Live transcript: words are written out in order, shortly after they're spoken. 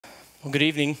Well, good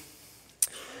evening.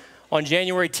 On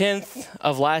January 10th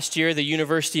of last year, the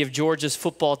University of Georgia's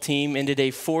football team ended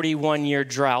a 41-year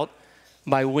drought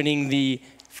by winning the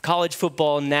college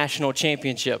football national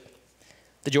championship.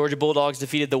 The Georgia Bulldogs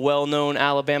defeated the well-known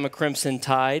Alabama Crimson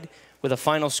Tide with a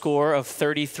final score of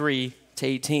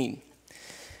 33-18.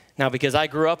 Now, because I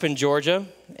grew up in Georgia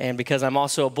and because I'm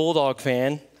also a Bulldog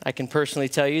fan, I can personally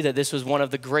tell you that this was one of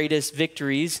the greatest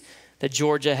victories that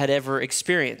Georgia had ever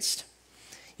experienced.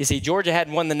 You see, Georgia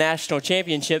hadn't won the national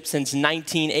championship since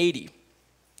 1980.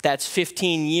 That's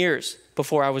 15 years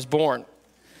before I was born.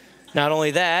 Not only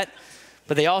that,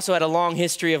 but they also had a long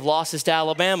history of losses to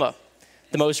Alabama.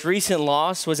 The most recent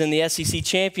loss was in the SEC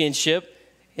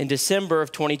championship in December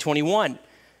of 2021,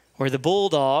 where the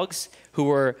Bulldogs, who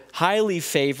were highly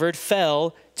favored,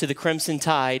 fell to the Crimson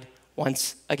Tide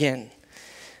once again.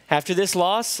 After this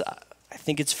loss, I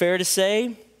think it's fair to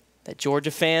say that Georgia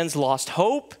fans lost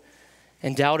hope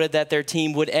and doubted that their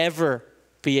team would ever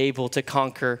be able to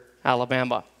conquer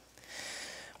Alabama.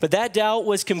 But that doubt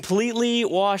was completely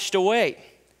washed away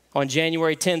on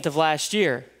January 10th of last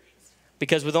year,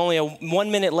 because with only 1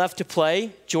 minute left to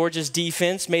play, Georgia's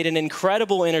defense made an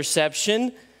incredible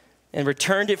interception and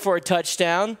returned it for a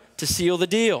touchdown to seal the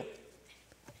deal.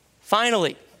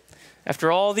 Finally,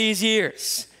 after all these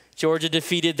years, Georgia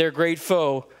defeated their great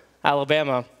foe,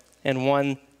 Alabama, and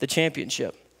won the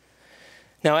championship.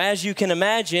 Now, as you can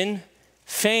imagine,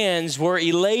 fans were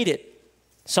elated.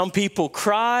 Some people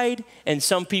cried and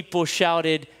some people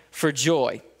shouted for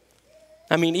joy.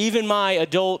 I mean, even my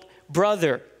adult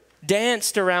brother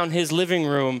danced around his living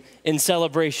room in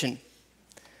celebration.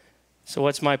 So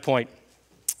what's my point?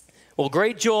 Well,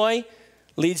 great joy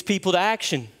leads people to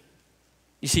action.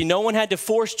 You see, no one had to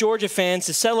force Georgia fans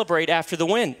to celebrate after the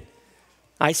win.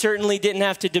 I certainly didn't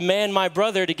have to demand my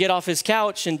brother to get off his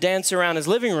couch and dance around his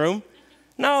living room.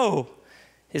 No,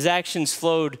 his actions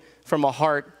flowed from a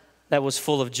heart that was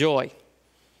full of joy.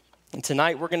 And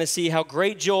tonight we're going to see how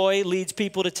great joy leads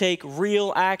people to take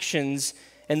real actions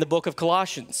in the book of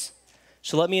Colossians.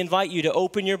 So let me invite you to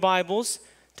open your Bibles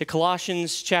to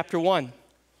Colossians chapter 1.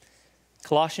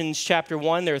 Colossians chapter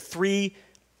 1, there are 3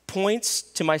 points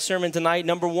to my sermon tonight.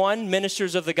 Number 1,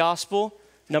 ministers of the gospel.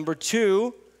 Number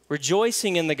 2,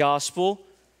 rejoicing in the gospel.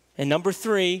 And number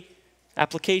 3,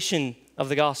 application of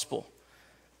the gospel.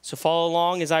 So follow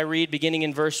along as I read, beginning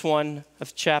in verse 1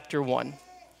 of chapter 1.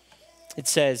 It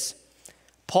says,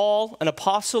 Paul, an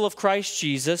apostle of Christ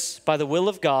Jesus, by the will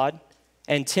of God,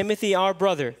 and Timothy, our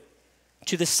brother,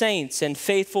 to the saints and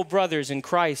faithful brothers in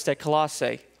Christ at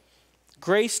Colossae,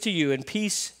 grace to you and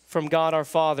peace from God our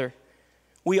Father.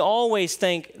 We always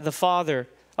thank the Father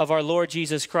of our Lord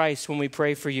Jesus Christ when we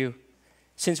pray for you,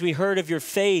 since we heard of your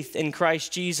faith in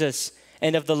Christ Jesus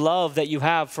and of the love that you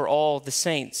have for all the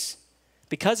saints.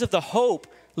 Because of the hope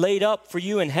laid up for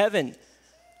you in heaven,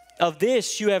 of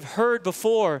this you have heard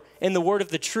before in the word of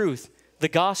the truth, the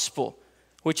gospel,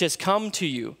 which has come to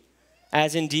you,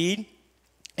 as indeed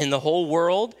in the whole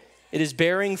world it is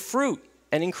bearing fruit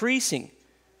and increasing,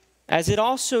 as it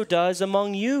also does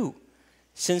among you,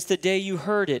 since the day you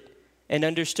heard it and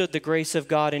understood the grace of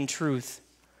God in truth,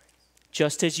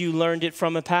 just as you learned it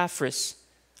from Epaphras,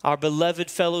 our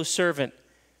beloved fellow servant.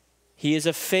 He is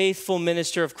a faithful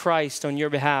minister of Christ on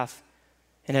your behalf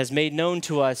and has made known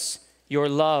to us your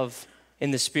love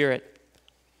in the Spirit.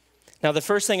 Now, the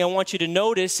first thing I want you to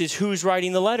notice is who's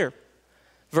writing the letter.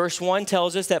 Verse 1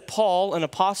 tells us that Paul, an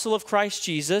apostle of Christ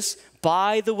Jesus,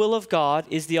 by the will of God,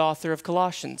 is the author of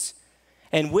Colossians.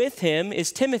 And with him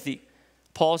is Timothy,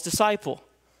 Paul's disciple.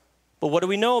 But what do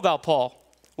we know about Paul?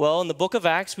 Well, in the book of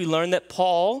Acts, we learn that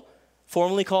Paul,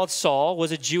 formerly called Saul,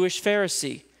 was a Jewish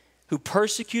Pharisee who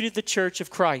persecuted the church of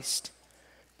Christ.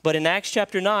 But in Acts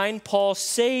chapter 9,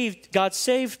 God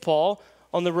saved Paul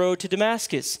on the road to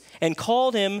Damascus and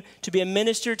called him to be a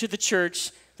minister to the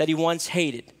church that he once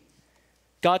hated.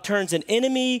 God turns an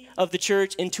enemy of the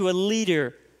church into a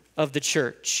leader of the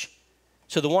church.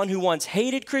 So the one who once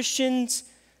hated Christians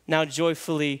now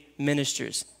joyfully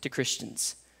ministers to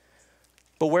Christians.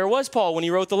 But where was Paul when he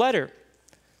wrote the letter?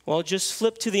 Well, just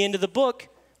flip to the end of the book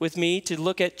with me to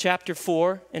look at chapter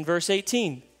 4 and verse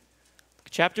 18.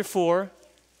 Chapter 4,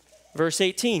 verse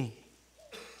 18.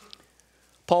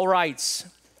 Paul writes,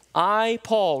 I,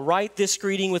 Paul, write this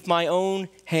greeting with my own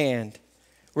hand.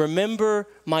 Remember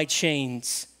my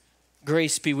chains.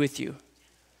 Grace be with you.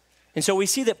 And so we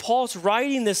see that Paul's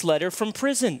writing this letter from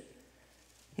prison.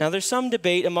 Now, there's some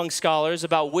debate among scholars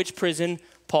about which prison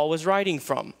Paul was writing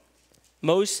from.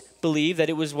 Most believe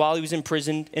that it was while he was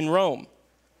imprisoned in Rome.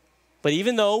 But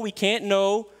even though we can't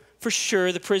know for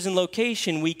sure the prison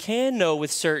location, we can know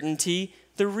with certainty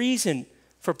the reason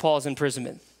for Paul's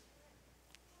imprisonment.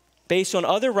 based on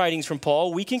other writings from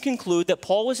Paul, we can conclude that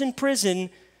Paul was in prison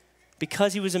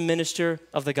because he was a minister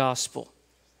of the gospel.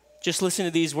 Just listen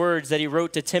to these words that he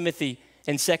wrote to Timothy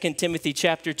in 2 Timothy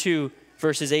chapter 2,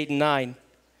 verses 8 and 9.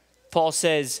 Paul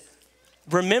says,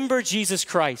 "Remember Jesus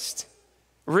Christ,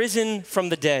 risen from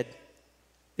the dead,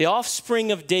 the offspring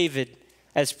of David,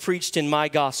 as preached in my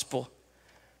gospel,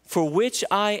 for which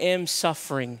I am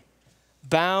suffering,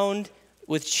 bound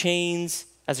with chains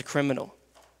as a criminal."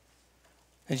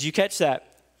 Did you catch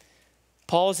that?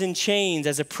 Paul's in chains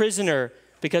as a prisoner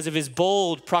because of his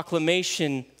bold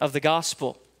proclamation of the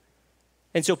gospel.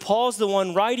 And so Paul's the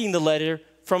one writing the letter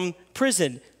from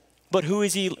prison. But who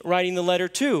is he writing the letter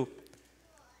to?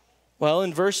 Well,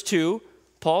 in verse 2,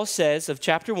 Paul says of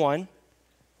chapter 1, you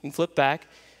can flip back,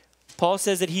 Paul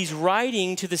says that he's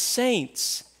writing to the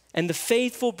saints and the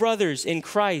faithful brothers in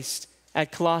Christ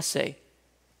at Colossae.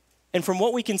 And from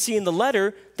what we can see in the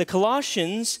letter, the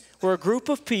Colossians were a group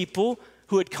of people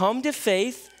who had come to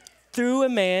faith through a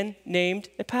man named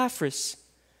Epaphras.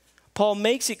 Paul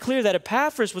makes it clear that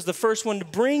Epaphras was the first one to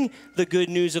bring the good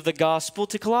news of the gospel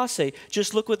to Colossae.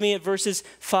 Just look with me at verses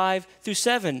 5 through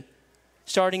 7.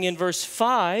 Starting in verse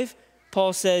 5,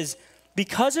 Paul says,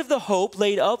 "Because of the hope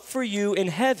laid up for you in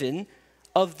heaven,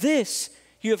 of this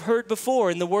you have heard before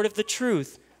in the word of the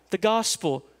truth, the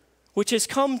gospel, which has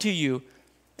come to you,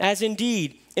 as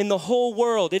indeed in the whole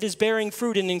world it is bearing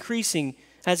fruit and increasing,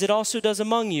 as it also does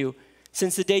among you,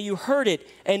 since the day you heard it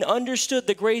and understood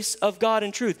the grace of God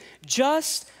in truth,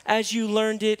 just as you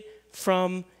learned it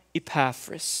from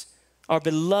Epaphras, our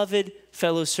beloved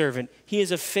fellow servant." He is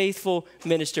a faithful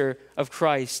minister of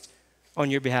Christ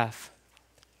on your behalf.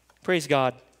 Praise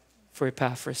God for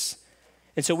Epaphras.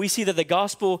 And so we see that the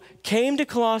gospel came to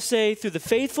Colossae through the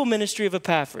faithful ministry of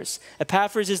Epaphras.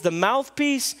 Epaphras is the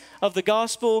mouthpiece of the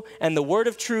gospel, and the word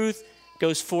of truth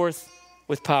goes forth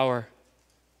with power.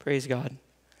 Praise God.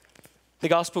 The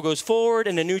gospel goes forward,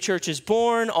 and a new church is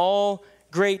born. All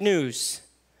great news.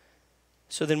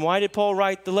 So then why did Paul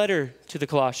write the letter to the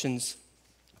Colossians?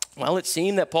 Well, it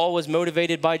seemed that Paul was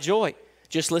motivated by joy.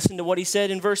 Just listen to what he said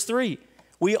in verse 3.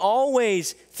 "We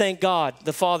always thank God,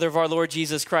 the Father of our Lord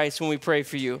Jesus Christ, when we pray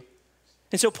for you."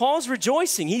 And so Paul's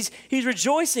rejoicing. He's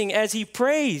rejoicing as he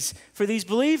prays for these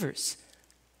believers.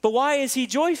 But why is he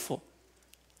joyful?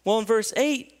 Well, in verse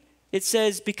 8, it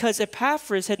says, "Because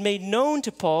Epaphras had made known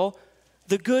to Paul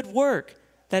the good work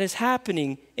that is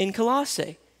happening in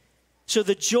Colossae." So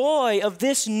the joy of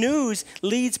this news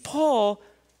leads Paul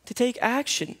to take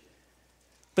action.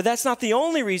 But that's not the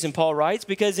only reason Paul writes,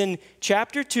 because in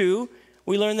chapter 2,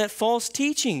 we learn that false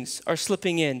teachings are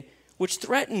slipping in, which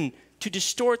threaten to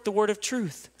distort the word of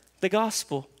truth, the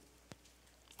gospel.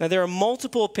 Now, there are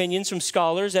multiple opinions from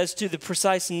scholars as to the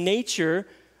precise nature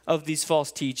of these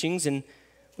false teachings, and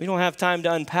we don't have time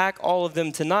to unpack all of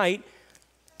them tonight,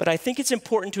 but I think it's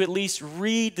important to at least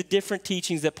read the different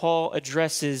teachings that Paul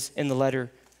addresses in the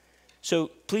letter. So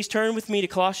please turn with me to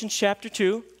Colossians chapter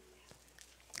 2.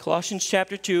 Colossians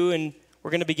chapter 2, and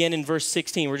we're going to begin in verse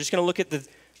 16. We're just going to look at the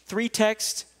three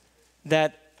texts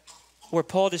where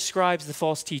Paul describes the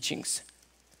false teachings.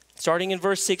 Starting in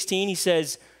verse 16, he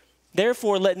says,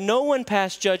 "Therefore let no one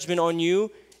pass judgment on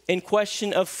you in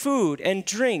question of food and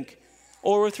drink,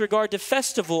 or with regard to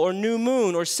festival or new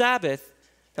moon or Sabbath."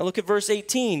 Now look at verse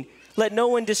 18. "Let no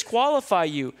one disqualify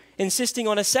you, insisting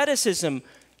on asceticism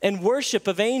and worship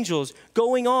of angels,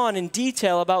 going on in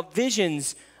detail about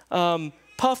visions,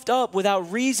 puffed up without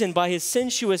reason by his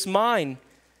sensuous mind."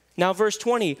 Now verse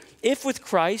 20, "If with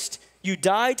Christ you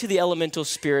died to the elemental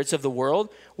spirits of the world,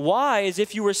 why, as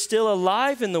if you were still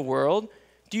alive in the world,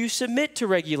 do you submit to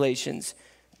regulations?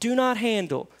 Do not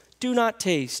handle, do not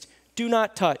taste, do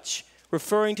not touch,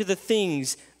 referring to the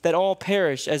things that all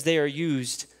perish as they are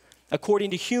used,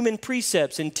 according to human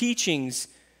precepts and teachings.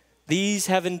 These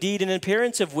have indeed an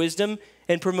appearance of wisdom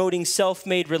in promoting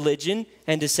self-made religion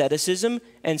and asceticism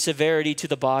and severity to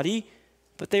the body,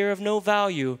 but they are of no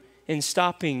value in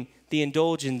stopping the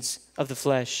indulgence of the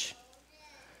flesh."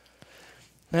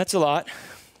 That's a lot,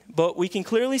 but we can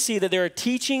clearly see that there are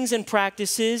teachings and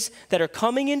practices that are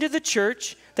coming into the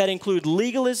church that include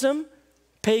legalism,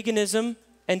 paganism,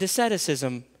 and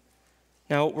asceticism.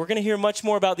 Now, we're going to hear much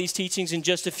more about these teachings in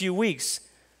just a few weeks,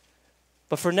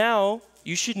 but for now,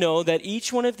 you should know that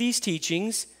each one of these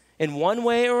teachings, in one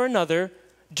way or another,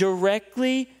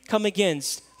 directly come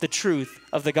against the truth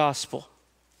of the gospel.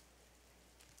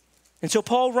 And so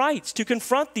Paul writes to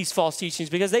confront these false teachings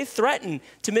because they threaten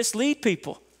to mislead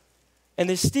people and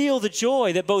to steal the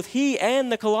joy that both he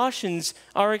and the Colossians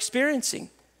are experiencing.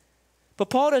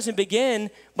 But Paul doesn't begin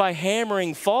by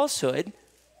hammering falsehood.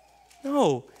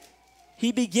 No,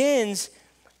 he begins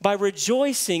by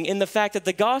rejoicing in the fact that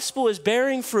the gospel is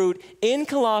bearing fruit in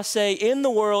Colossae, in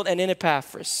the world, and in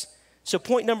Epaphras. So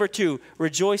point number 2,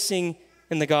 rejoicing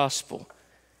in the gospel.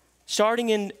 Starting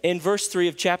in verse 3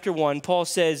 of chapter 1, Paul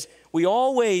says, we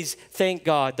always thank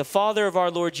God, the Father of our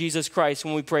Lord Jesus Christ,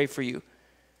 when we pray for you.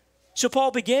 So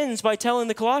Paul begins by telling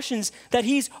the Colossians that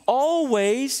he's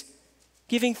always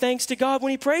giving thanks to God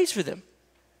when he prays for them.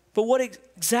 But what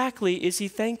exactly is he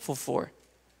thankful for?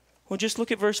 Well, just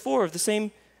look at verse 4 of the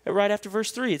same, right after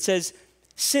verse 3. It says,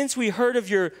 since we heard of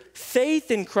your faith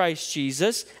in Christ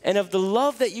Jesus and of the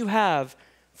love that you have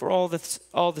for all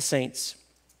the saints.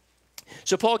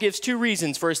 So Paul gives 2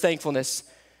 reasons for his thankfulness.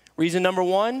 Reason number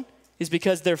 1 is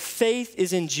because their faith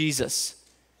is in Jesus.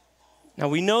 Now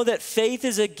we know that faith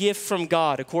is a gift from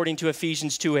God, according to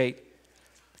Ephesians 2:8.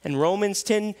 And Romans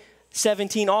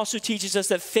 10:17 also teaches us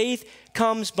that faith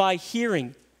comes by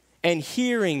hearing, and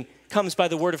hearing comes by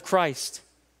the word of Christ.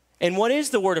 And what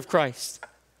is the word of Christ?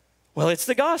 Well, it's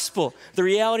the gospel, the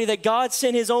reality that God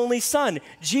sent his only son,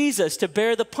 Jesus, to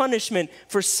bear the punishment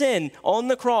for sin on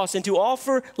the cross and to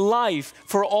offer life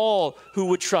for all who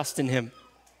would trust in him.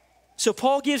 So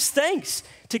Paul gives thanks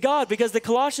to God because the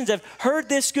Colossians have heard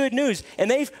this good news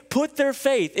and they've put their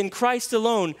faith in Christ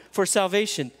alone for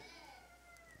salvation.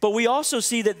 But we also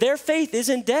see that their faith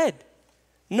isn't dead.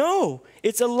 No,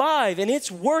 it's alive and it's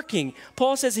working.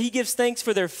 Paul says he gives thanks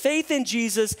for their faith in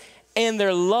Jesus and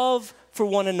their love for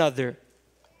one another.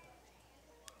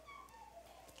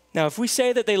 Now, if we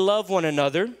say that they love one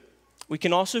another, we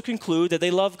can also conclude that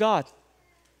they love God.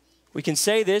 We can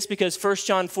say this because 1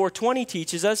 John 4:20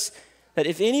 teaches us that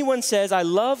if anyone says, I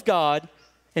love God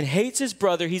and hates his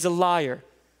brother, he's a liar.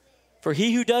 For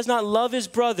he who does not love his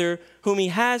brother whom he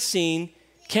has seen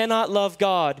cannot love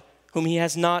God whom he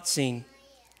has not seen.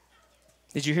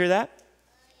 Did you hear that?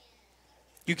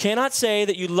 You cannot say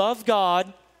that you love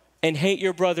God and hate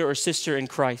your brother or sister in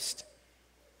Christ.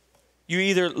 You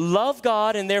either love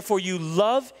God and therefore you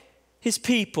love his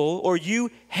people, or you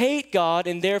hate God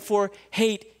and therefore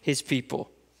hate his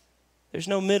people. There's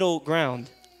no middle ground.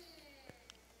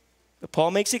 But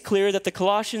Paul makes it clear that the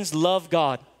Colossians love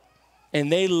God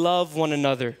and they love one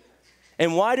another.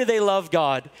 And why do they love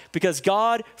God? Because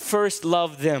God first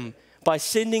loved them by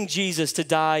sending Jesus to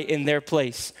die in their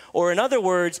place. Or in other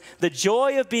words, the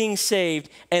joy of being saved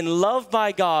and loved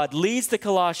by God leads the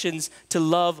Colossians to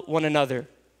love one another.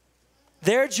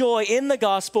 Their joy in the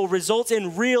gospel results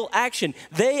in real action.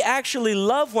 They actually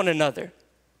love one another.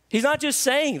 He's not just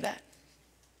saying that.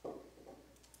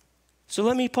 So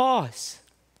let me pause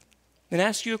and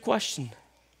ask you a question.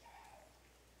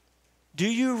 Do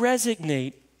you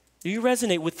resonate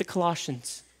with the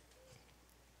Colossians?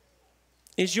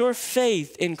 Is your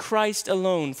faith in Christ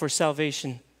alone for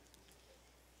salvation?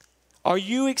 Are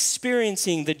you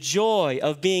experiencing the joy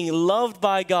of being loved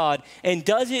by God, and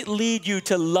does it lead you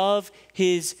to love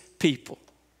his people?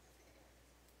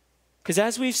 Because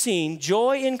as we've seen,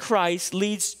 joy in Christ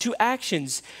leads to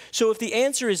actions. So if the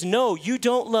answer is no, you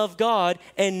don't love God,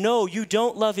 and no, you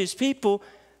don't love his people,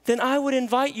 then I would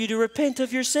invite you to repent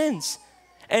of your sins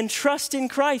and trust in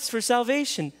Christ for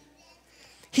salvation.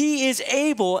 He is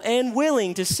able and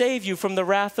willing to save you from the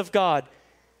wrath of God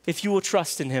if you will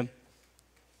trust in him.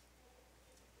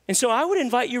 And so I would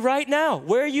invite you right now,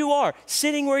 where you are,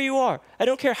 sitting where you are. I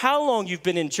don't care how long you've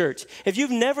been in church. If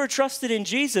you've never trusted in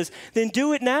Jesus, then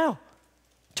do it now.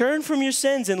 Turn from your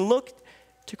sins and look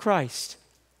to Christ.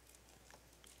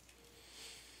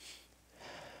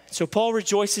 So Paul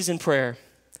rejoices in prayer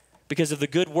because of the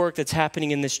good work that's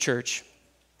happening in this church.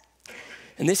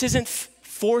 And this isn't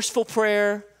forceful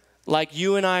prayer like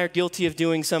you and I are guilty of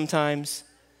doing sometimes.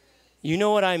 You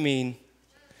know what I mean.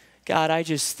 God, I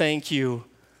just thank you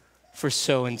for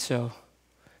so-and-so.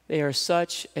 They are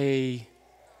such a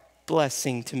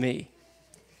blessing to me.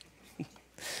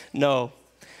 No.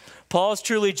 Paul's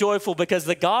truly joyful because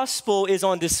the gospel is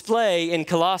on display in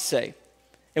Colossae.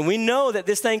 And we know that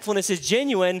this thankfulness is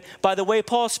genuine by the way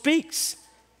Paul speaks.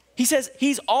 He says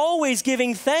he's always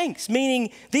giving thanks,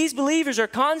 meaning these believers are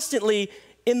constantly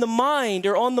in the mind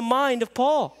or on the mind of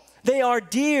Paul. They are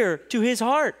dear to his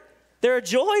heart. They're a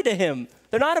joy to him.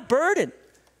 They're not a burden.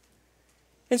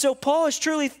 And so Paul is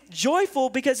truly joyful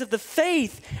because of the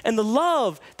faith and the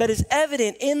love that is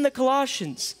evident in the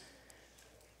Colossians.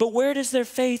 But where does their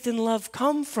faith and love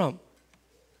come from?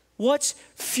 What's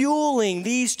fueling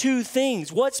these two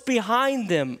things? What's behind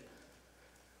them?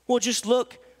 Well, just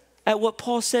look at what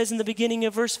Paul says in the beginning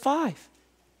of verse 5.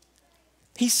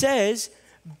 He says,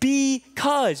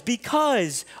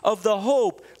 because of the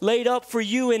hope laid up for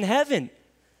you in heaven.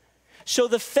 So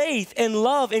the faith and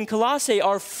love in Colossae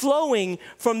are flowing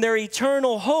from their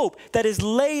eternal hope that is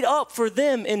laid up for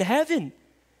them in heaven.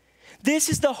 This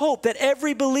is the hope that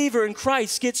every believer in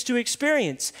Christ gets to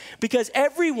experience, because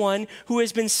everyone who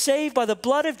has been saved by the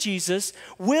blood of Jesus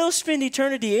will spend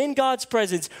eternity in God's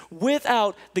presence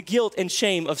without the guilt and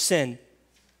shame of sin.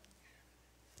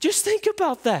 Just think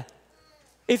about that.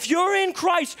 If you're in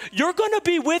Christ, you're going to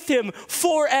be with him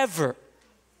forever.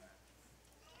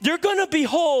 You're going to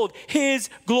behold his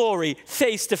glory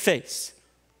face to face.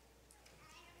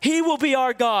 He will be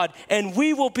our God, and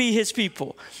we will be his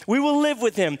people. We will live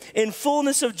with him in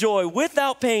fullness of joy,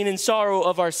 without pain and sorrow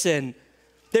of our sin.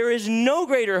 There is no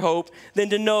greater hope than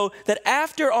to know that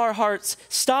after our hearts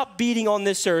stop beating on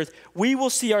this earth, we will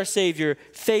see our Savior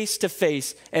face to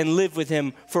face and live with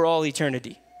him for all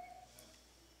eternity.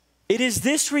 It is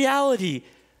this reality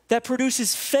that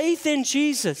produces faith in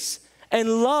Jesus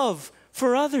and love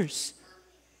for others.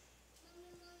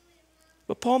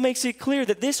 But Paul makes it clear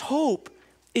that this hope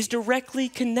is directly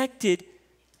connected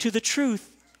to the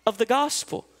truth of the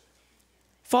gospel.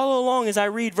 Follow along as I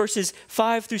read verses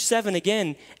 5 through 7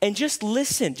 again, and just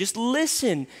listen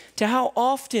to how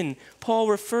often Paul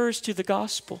refers to the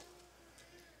gospel.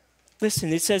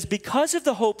 Listen, it says, because of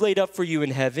the hope laid up for you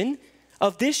in heaven,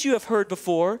 of this you have heard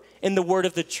before in the word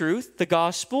of the truth, the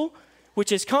gospel, which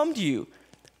has come to you,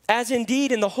 as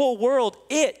indeed in the whole world,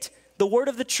 the word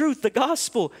of the truth, the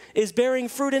gospel, is bearing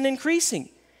fruit and increasing.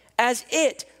 As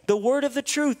the word of the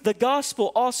truth, the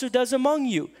gospel, also does among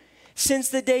you, since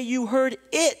the day you heard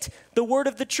the word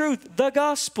of the truth, the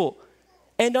gospel,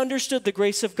 and understood the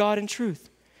grace of God in truth.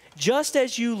 Just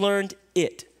as you learned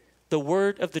the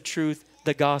word of the truth,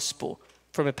 the gospel,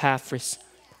 from Epaphras,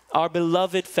 our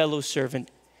beloved fellow servant.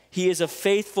 He is a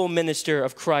faithful minister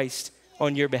of Christ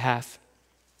on your behalf.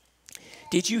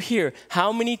 Did you hear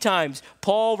how many times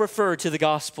Paul referred to the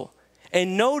gospel?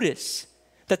 And notice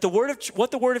that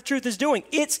what the word of truth is doing,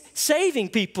 it's saving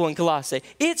people in Colossae.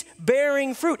 It's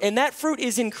bearing fruit, and that fruit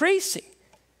is increasing.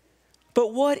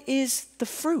 But what is the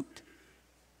fruit?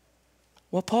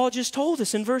 Well, Paul just told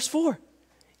us in verse 4.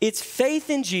 It's faith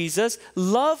in Jesus,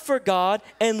 love for God,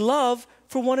 and love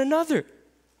for one another.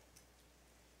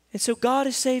 And so God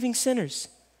is saving sinners.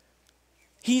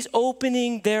 He's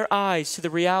opening their eyes to the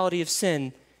reality of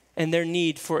sin and their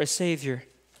need for a Savior.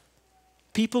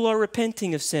 People are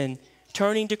repenting of sin,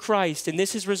 turning to Christ, and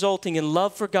this is resulting in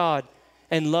love for God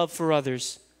and love for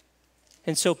others.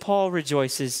 And so Paul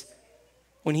rejoices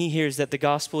when he hears that the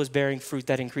gospel is bearing fruit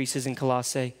that increases in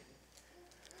Colossae.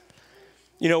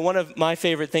 You know, one of my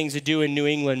favorite things to do in New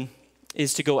England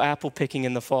is to go apple picking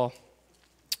in the fall.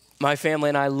 My family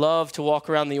and I love to walk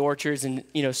around the orchards and,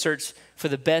 search for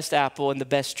the best apple and the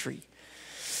best tree.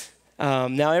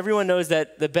 Now, everyone knows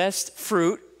that the best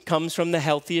fruit comes from the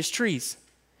healthiest trees.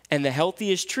 And the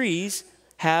healthiest trees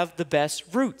have the best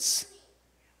roots.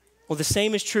 Well, the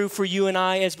same is true for you and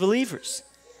I as believers.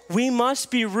 We must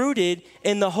be rooted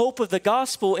in the hope of the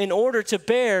gospel in order to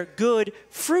bear good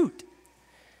fruit.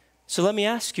 So let me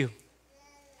ask you,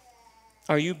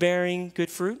 are you bearing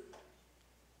good fruit?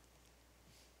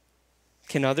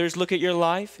 Can others look at your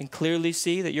life and clearly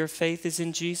see that your faith is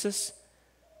in Jesus?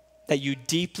 That you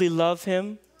deeply love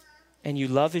him and you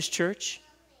love his church?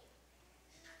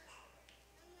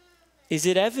 Is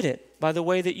it evident by the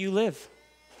way that you live?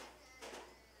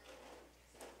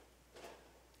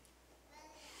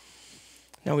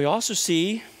 Now we also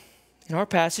see in our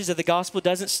passage that the gospel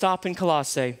doesn't stop in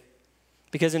Colossae,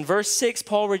 because in verse 6,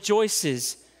 Paul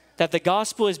rejoices that the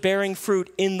gospel is bearing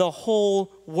fruit in the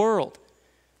whole world.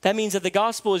 That means that the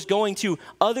gospel is going to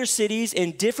other cities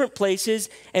in different places,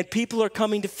 and people are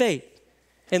coming to faith.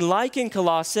 And like in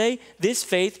Colossae, this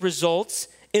faith results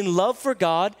in love for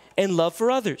God and love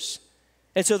for others.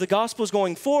 And so the gospel is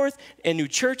going forth, and new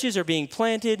churches are being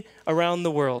planted around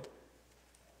the world.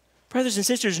 Brothers and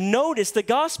sisters, notice the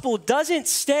gospel doesn't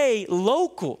stay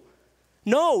local.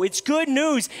 No, it's good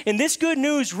news, and this good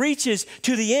news reaches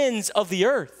to the ends of the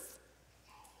earth.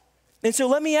 And so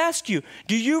let me ask you,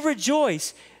 do you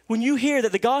rejoice when you hear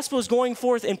that the gospel is going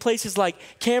forth in places like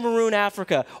Cameroon,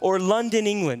 Africa, or London,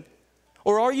 England?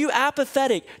 Or are you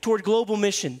apathetic toward global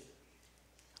mission?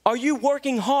 Are you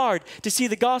working hard to see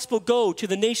the gospel go to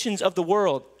the nations of the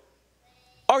world?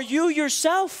 Are you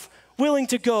yourself willing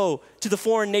to go to the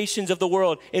foreign nations of the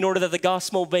world in order that the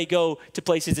gospel may go to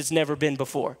places it's never been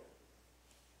before?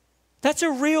 That's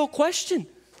a real question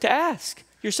to ask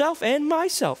yourself and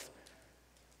myself.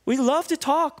 We love to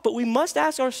talk, but we must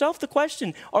ask ourselves the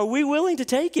question, are we willing to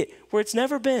take it where it's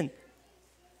never been?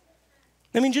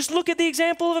 I mean, just look at the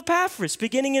example of Epaphras.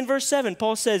 Beginning in verse 7,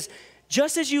 Paul says,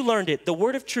 just as you learned it, the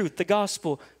word of truth, the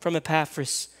gospel from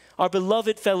Epaphras, our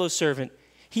beloved fellow servant.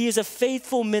 He is a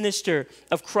faithful minister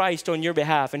of Christ on your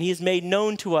behalf, and he has made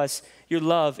known to us your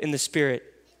love in the Spirit.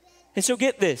 And so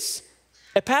get this,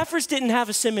 Epaphras didn't have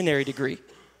a seminary degree,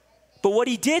 but what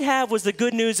he did have was the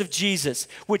good news of Jesus,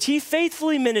 which he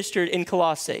faithfully ministered in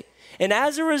Colossae. And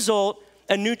as a result,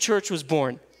 a new church was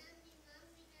born.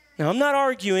 Now, I'm not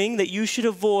arguing that you should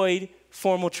avoid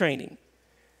formal training.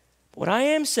 What I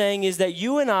am saying is that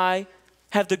you and I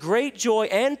have the great joy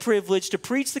and privilege to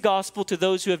preach the gospel to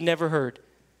those who have never heard.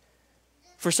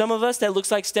 For some of us, that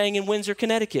looks like staying in Windsor,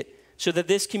 Connecticut, so that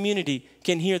this community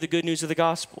can hear the good news of the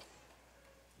gospel.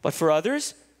 But for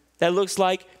others, that looks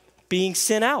like being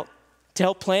sent out to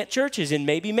help plant churches in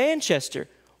maybe Manchester,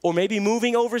 or maybe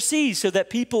moving overseas so that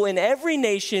people in every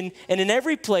nation and in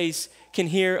every place can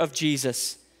hear of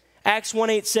Jesus. Acts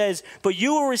 1:8 says, "But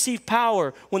you will receive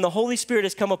power when the Holy Spirit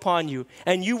has come upon you,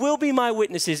 and you will be my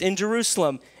witnesses in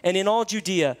Jerusalem and in all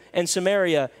Judea and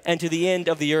Samaria and to the end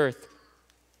of the earth."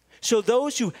 So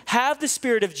those who have the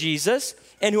Spirit of Jesus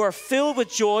and who are filled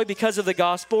with joy because of the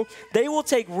gospel, they will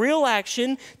take real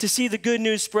action to see the good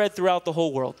news spread throughout the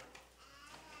whole world.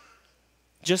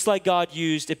 Just like God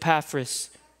used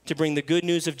Epaphras to bring the good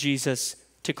news of Jesus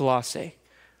to Colossae.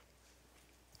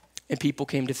 And people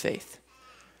came to faith.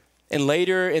 And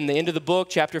later in the end of the book,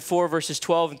 chapter 4, verses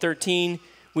 12 and 13,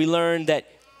 we learn that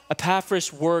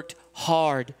Epaphras worked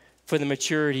hard for the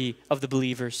maturity of the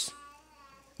believers.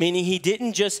 Meaning he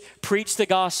didn't just preach the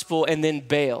gospel and then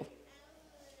bail.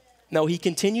 No, he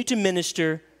continued to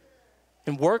minister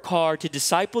and work hard to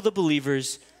disciple the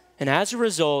believers. And as a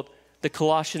result, the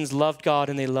Colossians loved God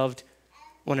and they loved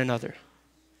one another.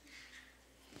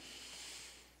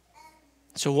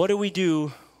 So what do we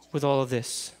do with all of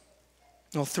this?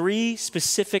 Well, 3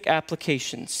 specific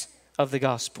applications of the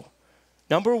gospel.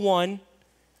 Number 1,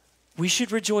 we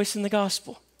should rejoice in the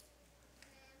gospel.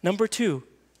 Number 2,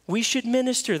 we should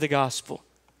minister the gospel.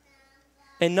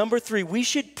 And number 3, we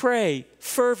should pray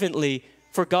fervently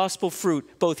for gospel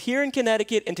fruit, both here in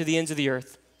Connecticut and to the ends of the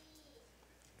earth.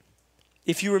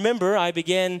 If you remember, I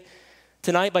began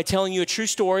tonight by telling you a true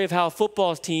story of how a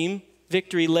football team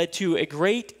victory led to a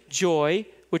great joy,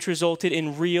 which resulted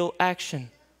in real action.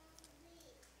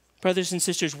 Brothers and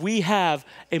sisters, we have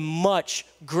a much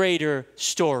greater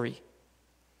story.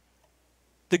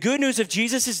 The good news of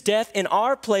Jesus' death in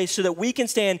our place so that we can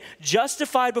stand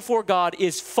justified before God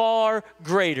is far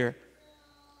greater.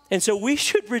 And so we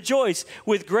should rejoice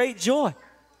with great joy.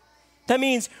 That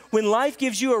means when life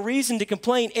gives you a reason to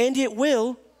complain, and it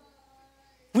will,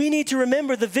 we need to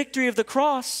remember the victory of the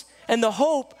cross and the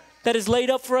hope that is laid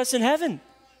up for us in heaven.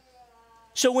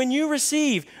 So when you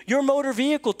receive your motor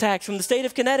vehicle tax from the state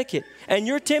of Connecticut and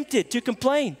you're tempted to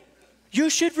complain, you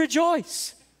should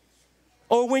rejoice.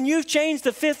 Or when you've changed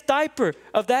the 5th diaper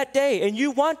of that day and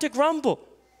you want to grumble,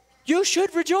 you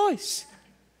should rejoice.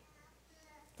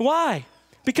 Why?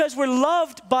 Because we're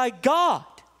loved by God.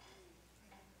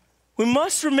 We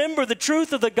must remember the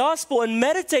truth of the gospel and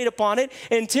meditate upon it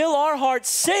until our hearts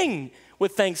sing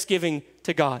with thanksgiving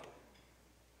to God.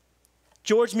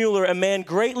 George Mueller, a man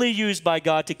greatly used by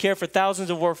God to care for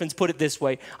thousands of orphans, put it this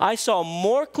way: "I saw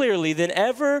more clearly than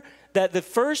ever that the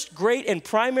first great and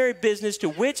primary business to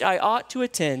which I ought to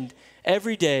attend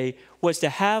every day was to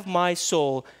have my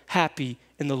soul happy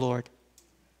in the Lord."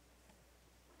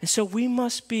 And so we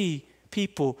must be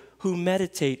people who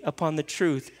meditate upon the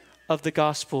truth of the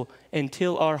gospel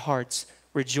until our hearts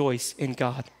rejoice in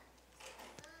God.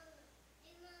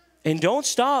 And don't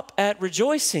stop at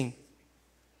rejoicing,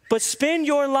 but spend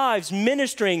your lives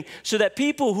ministering so that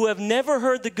people who have never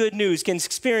heard the good news can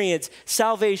experience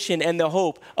salvation and the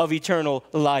hope of eternal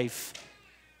life.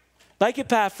 Like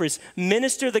Epaphras,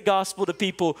 minister the gospel to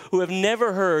people who have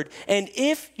never heard. And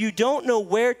if you don't know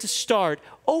where to start,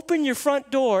 open your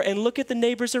front door and look at the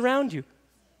neighbors around you.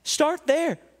 Start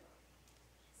there.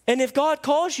 And if God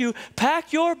calls you,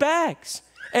 pack your bags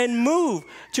and move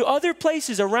to other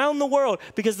places around the world,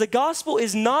 because the gospel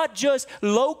is not just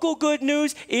local good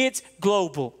news, it's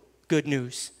global good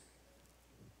news.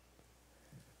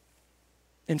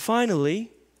 And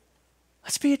finally,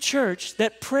 let's be a church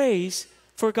that prays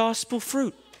for gospel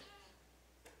fruit.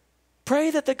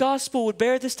 Pray that the gospel would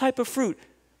bear this type of fruit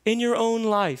in your own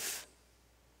life,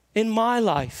 in my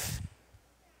life.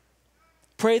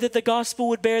 Pray that the gospel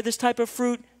would bear this type of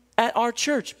fruit at our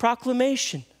church,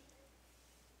 proclamation.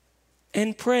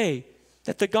 And pray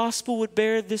that the gospel would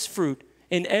bear this fruit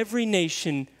in every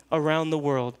nation around the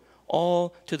world,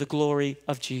 all to the glory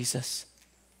of Jesus.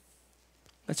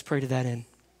 Let's pray to that end.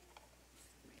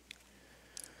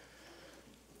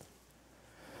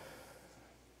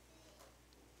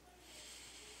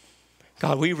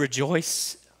 God, we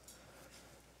rejoice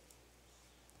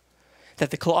that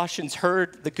the Colossians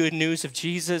heard the good news of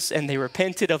Jesus and they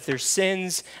repented of their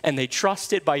sins and they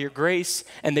trusted by your grace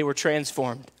and they were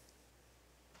transformed.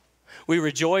 We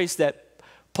rejoice that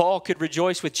Paul could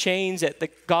rejoice with chains, that the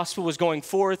gospel was going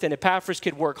forth, and Epaphras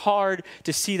could work hard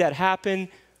to see that happen.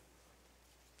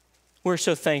 We're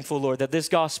so thankful, Lord, that this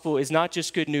gospel is not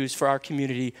just good news for our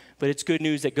community, but it's good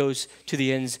news that goes to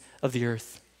the ends of the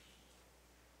earth.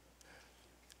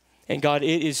 And God,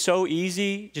 it is so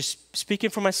easy, just speaking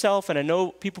for myself, and I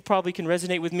know people probably can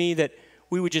resonate with me, that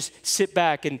we would just sit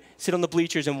back and sit on the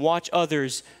bleachers and watch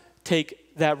others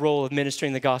take that role of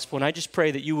ministering the gospel. And I just pray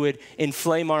that you would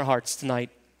inflame our hearts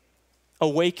tonight.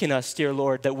 Awaken us, dear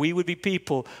Lord, that we would be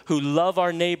people who love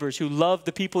our neighbors, who love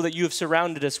the people that you have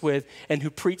surrounded us with, and who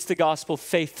preach the gospel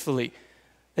faithfully,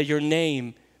 that your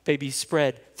name may be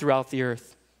spread throughout the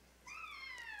earth.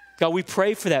 God, we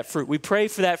pray for that fruit. We pray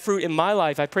for that fruit in my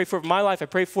life. I pray for it in my life. I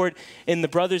pray for it in the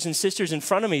brothers and sisters in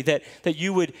front of me, that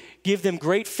you would give them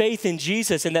great faith in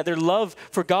Jesus and that their love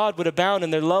for God would abound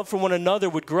and their love for one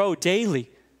another would grow daily.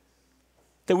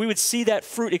 That we would see that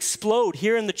fruit explode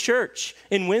here in the church,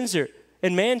 in Windsor,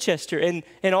 in Manchester, and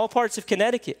in all parts of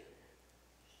Connecticut.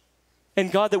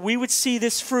 And God, that we would see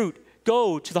this fruit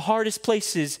go to the hardest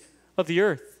places of the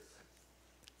earth.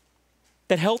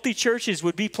 That healthy churches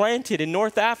would be planted in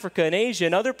North Africa and Asia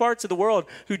and other parts of the world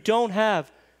who don't have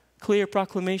clear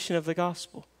proclamation of the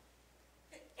gospel.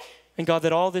 And God,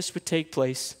 that all this would take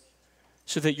place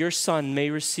so that your Son may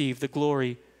receive the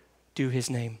glory due his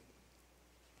name.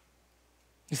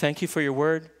 We thank you for your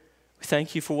word. We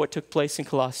thank you for what took place in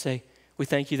Colossae. We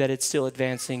thank you that it's still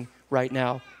advancing right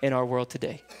now in our world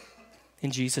today.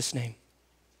 In Jesus' name,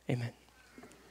 amen.